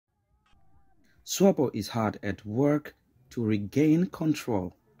Swapo is hard at work to regain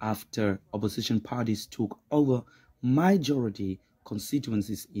control after opposition parties took over majority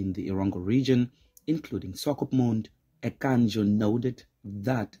constituencies in the Erongo region, including Swakopmund. Ekandjo noted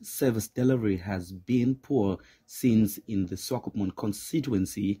that service delivery has been poor since in the Swakopmund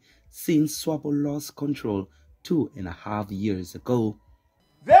Constituency since Swapo lost control 2.5 years ago.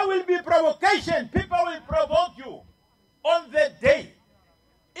 There will be provocation. People will provoke you on the day.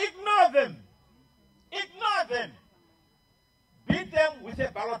 Ignore them. Ignore them. Beat them with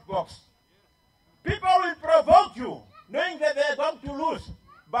a ballot box. People will provoke you, knowing that they are going to lose.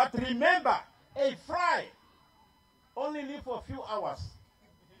 But remember, a fly only live for a few hours.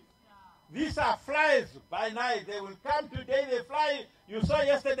 These are flies by night. They will come today, they fly. You saw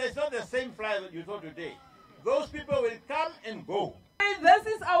yesterday, it's not the same fly that you saw today. Those people will come and go. This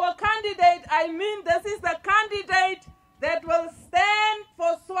is our candidate. This is the candidate that will stand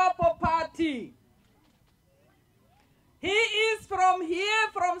for Swapo Party. He is from here,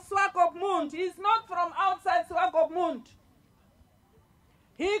 from Swakopmund. He's not from outside Swakopmund.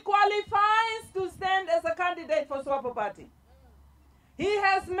 He qualifies to stand as a candidate for Swapo Party. He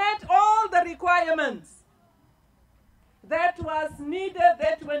has met all the requirements that were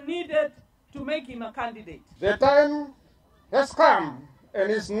needed to make him a candidate. The time has come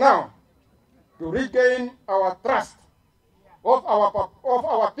and is now to regain our trust of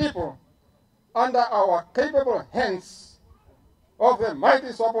our people under our capable hands of the mighty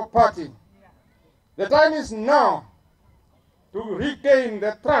Swapo Party. The time is now to regain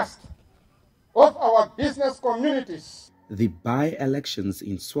the trust of our business communities. The by-elections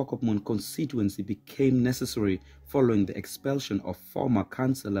in Swakopmund Constituency became necessary following the expulsion of former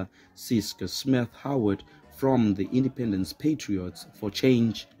Councillor Siska Smith-Howard from the Independence Patriots for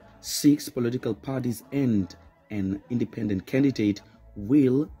Change. 6 political parties and an independent candidate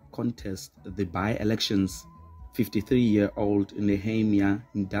will contest the by-elections. 53-year-old Nehemiah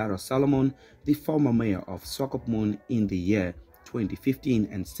Ndaro Solomon, the former mayor of Swakopmund in the year 2015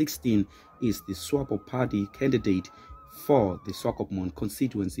 and 16, is the Swapo Party candidate for the Swakopmund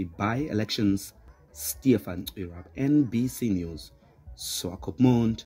constituency by-elections. Stefan Irab, NBC News, Swakopmund.